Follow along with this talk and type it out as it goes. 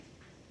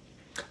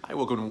Hi,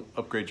 welcome to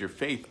Upgrade Your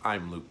Faith.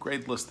 I'm Luke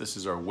Gradeless. This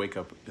is our Wake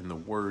Up in the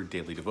Word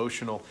daily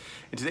devotional.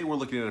 And today we're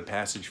looking at a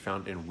passage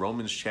found in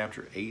Romans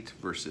chapter 8,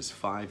 verses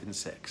 5 and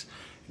 6.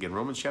 Again,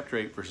 Romans chapter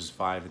 8, verses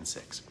 5 and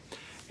 6.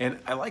 And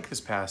I like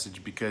this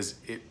passage because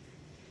it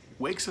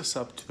wakes us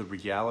up to the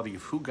reality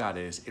of who God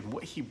is and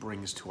what He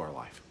brings to our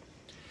life.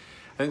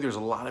 I think there's a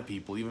lot of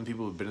people, even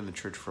people who've been in the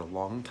church for a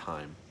long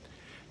time,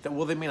 that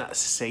while they may not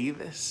say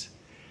this,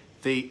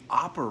 they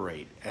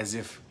operate as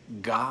if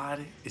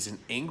God is an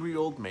angry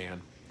old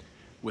man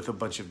with a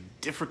bunch of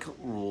difficult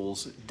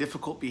rules,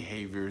 difficult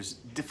behaviors,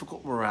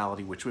 difficult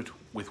morality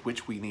with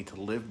which we need to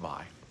live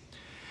by.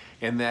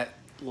 And that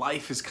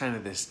life is kind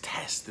of this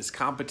test, this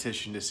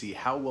competition to see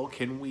how well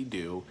can we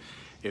do.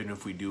 And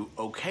if we do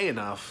okay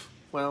enough,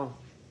 well,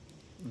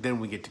 then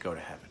we get to go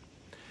to heaven.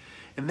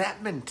 And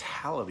that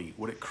mentality,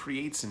 what it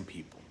creates in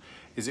people,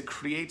 is it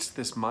creates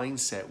this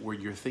mindset where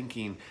you're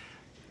thinking,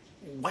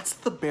 what's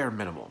the bare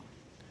minimum?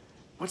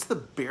 What's the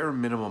bare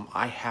minimum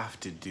I have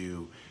to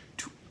do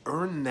to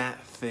earn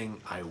that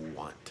thing I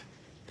want?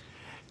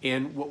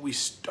 And what we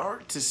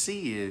start to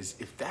see is,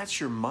 if that's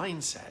your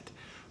mindset,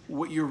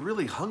 what you're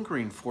really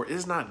hungering for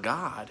is not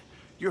God.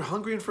 You're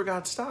hungering for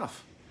God's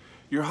stuff.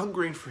 You're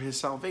hungering for His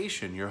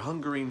salvation. You're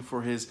hungering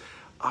for His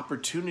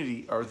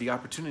opportunity, or the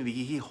opportunity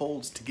He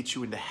holds to get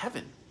you into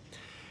heaven.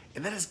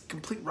 And that is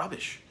complete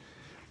rubbish.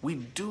 We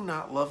do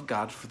not love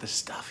God for the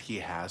stuff He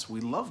has. We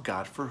love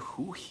God for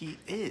who He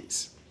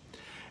is.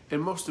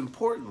 And most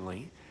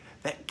importantly,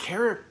 that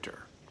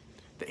character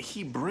that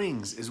He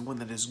brings is one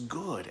that is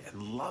good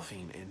and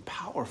loving and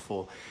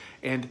powerful.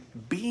 And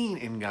being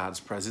in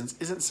God's presence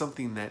isn't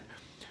something that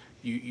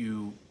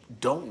you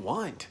don't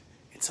want.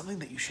 It's something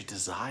that you should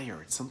desire.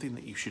 It's something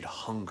that you should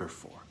hunger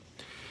for.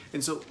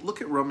 And so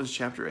look at Romans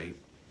chapter 8,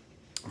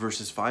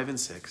 verses 5 and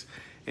 6.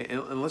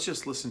 And let's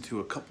just listen to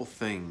a couple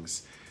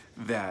things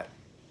that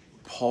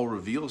Paul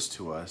reveals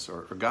to us,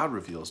 or God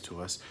reveals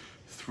to us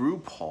through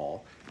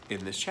Paul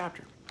in this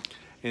chapter.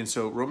 And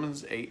so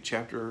Romans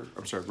chapter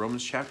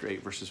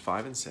 8, verses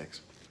 5 and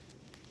 6,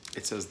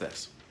 it says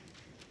this.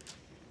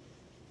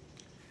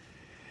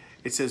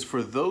 It says,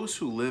 "For those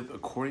who live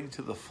according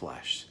to the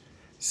flesh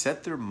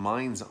set their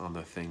minds on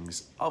the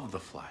things of the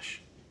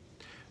flesh.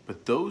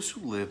 But those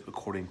who live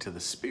according to the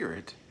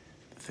Spirit,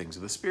 the things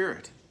of the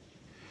Spirit.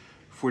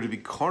 For to be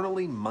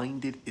carnally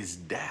minded is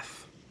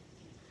death,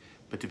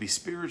 but to be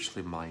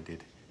spiritually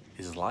minded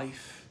is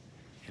life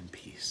and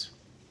peace."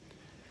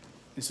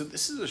 And so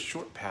this is a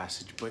short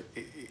passage, but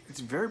it's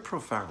very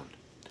profound.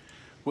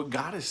 What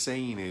God is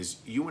saying is,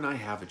 you and I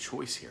have a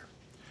choice here.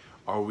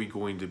 Are we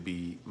going to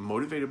be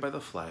motivated by the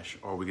flesh,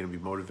 or are we going to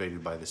be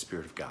motivated by the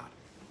Spirit of God?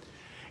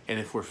 And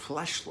if we're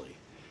fleshly,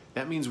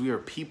 that means we are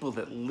people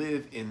that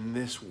live in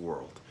this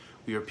world.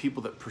 We are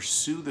people that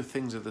pursue the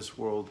things of this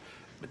world,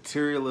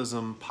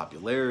 materialism,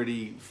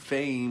 popularity,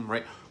 fame,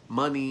 right?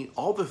 Money,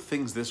 all the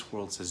things this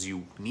world says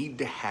you need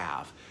to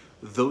have.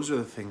 Those are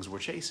the things we're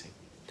chasing.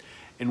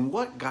 And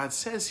what God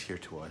says here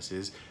to us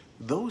is,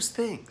 those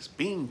things,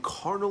 being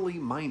carnally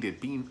minded,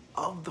 being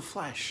of the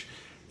flesh,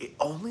 it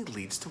only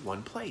leads to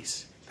one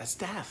place. That's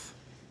death.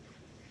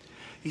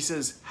 He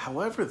says,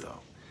 however,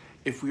 though,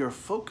 if we are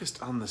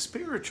focused on the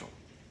spiritual,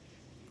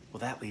 well,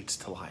 that leads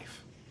to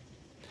life.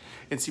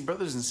 And see,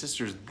 brothers and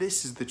sisters,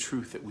 this is the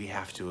truth that we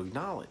have to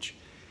acknowledge.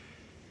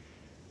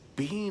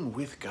 Being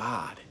with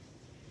God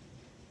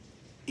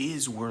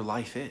is where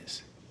life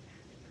is.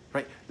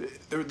 Right?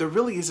 There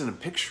really isn't a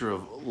picture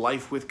of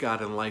life with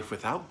God and life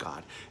without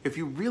God. If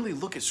you really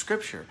look at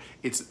Scripture,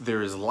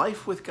 there is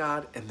life with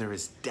God and there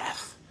is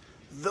death.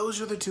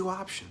 Those are the two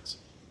options.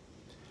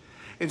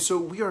 And so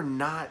we are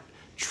not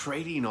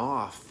trading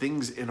off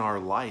things in our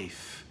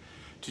life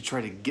to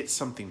try to get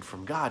something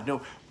from God.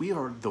 No, we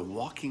are the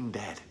walking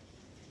dead.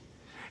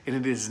 And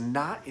it is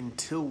not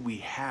until we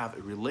have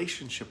a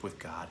relationship with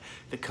God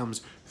that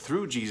comes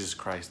through Jesus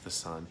Christ the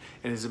Son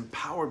and is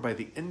empowered by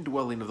the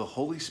indwelling of the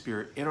Holy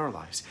Spirit in our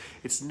lives.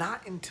 It's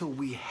not until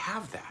we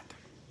have that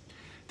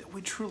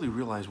we truly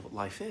realize what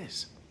life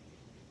is.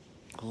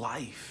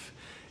 Life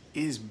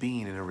is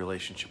being in a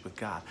relationship with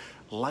God.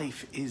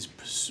 Life is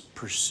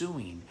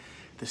pursuing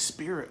the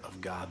Spirit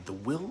of God, the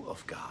will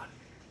of God.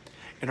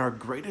 And our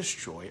greatest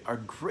joy, our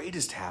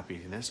greatest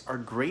happiness, our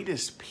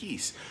greatest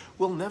peace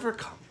will never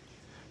come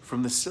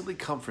from the silly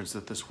comforts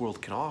that this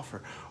world can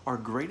offer. Our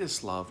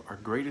greatest love, our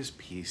greatest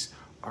peace,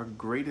 our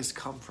greatest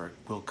comfort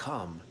will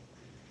come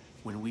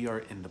when we are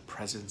in the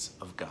presence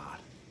of God.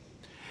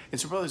 And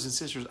so, brothers and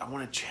sisters, I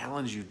want to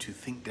challenge you to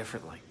think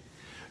differently.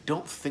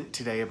 Don't think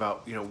today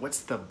about, what's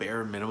the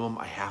bare minimum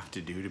I have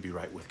to do to be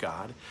right with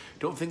God.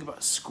 Don't think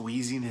about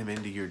squeezing Him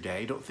into your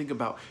day. Don't think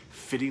about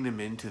fitting Him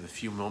into the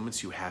few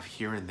moments you have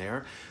here and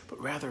there, but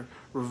rather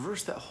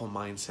reverse that whole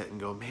mindset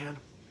and go, man,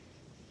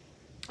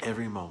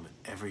 every moment,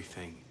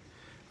 everything,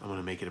 I'm going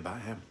to make it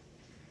about Him.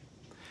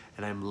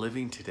 And I'm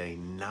living today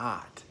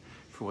not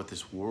for what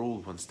this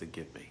world wants to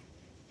give me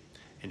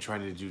and trying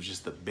to do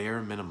just the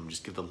bare minimum,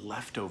 just give the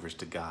leftovers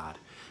to God.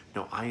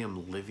 No, I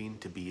am living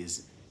to be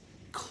as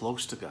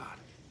close to God,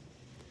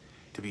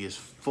 to be as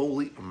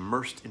fully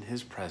immersed in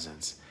His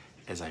presence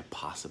as I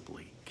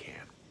possibly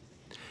can,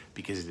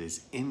 because it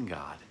is in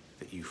God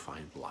that you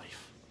find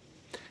life.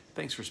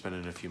 Thanks for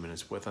spending a few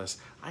minutes with us.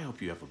 I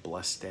hope you have a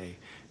blessed day.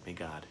 May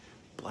God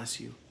bless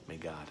you. May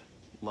God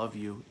love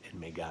you. And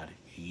may God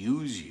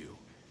use you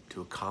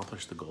to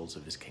accomplish the goals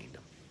of his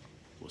kingdom.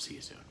 We'll see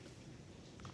you soon.